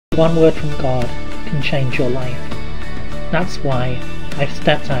One word from God can change your life. That's why I've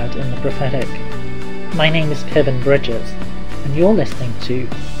stepped out in the prophetic. My name is Kevin Bridges, and you're listening to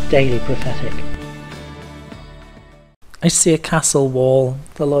Daily Prophetic. I see a castle wall.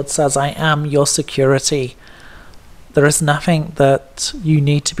 The Lord says, I am your security. There is nothing that you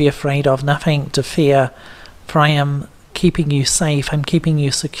need to be afraid of, nothing to fear, for I am keeping you safe, I'm keeping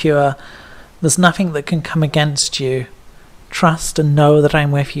you secure. There's nothing that can come against you. Trust and know that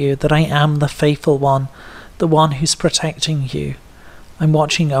I'm with you, that I am the faithful one, the one who's protecting you. I'm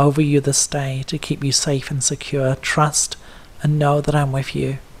watching over you this day to keep you safe and secure. Trust and know that I'm with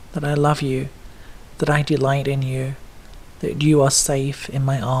you, that I love you, that I delight in you, that you are safe in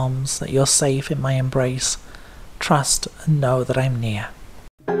my arms, that you're safe in my embrace. Trust and know that I'm near.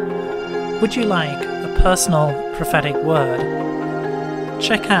 Would you like a personal prophetic word?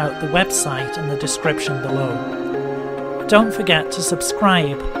 Check out the website in the description below. Don't forget to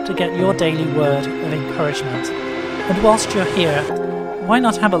subscribe to get your daily word of encouragement. And whilst you're here, why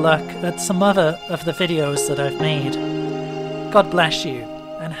not have a look at some other of the videos that I've made? God bless you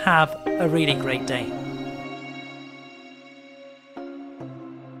and have a really great day.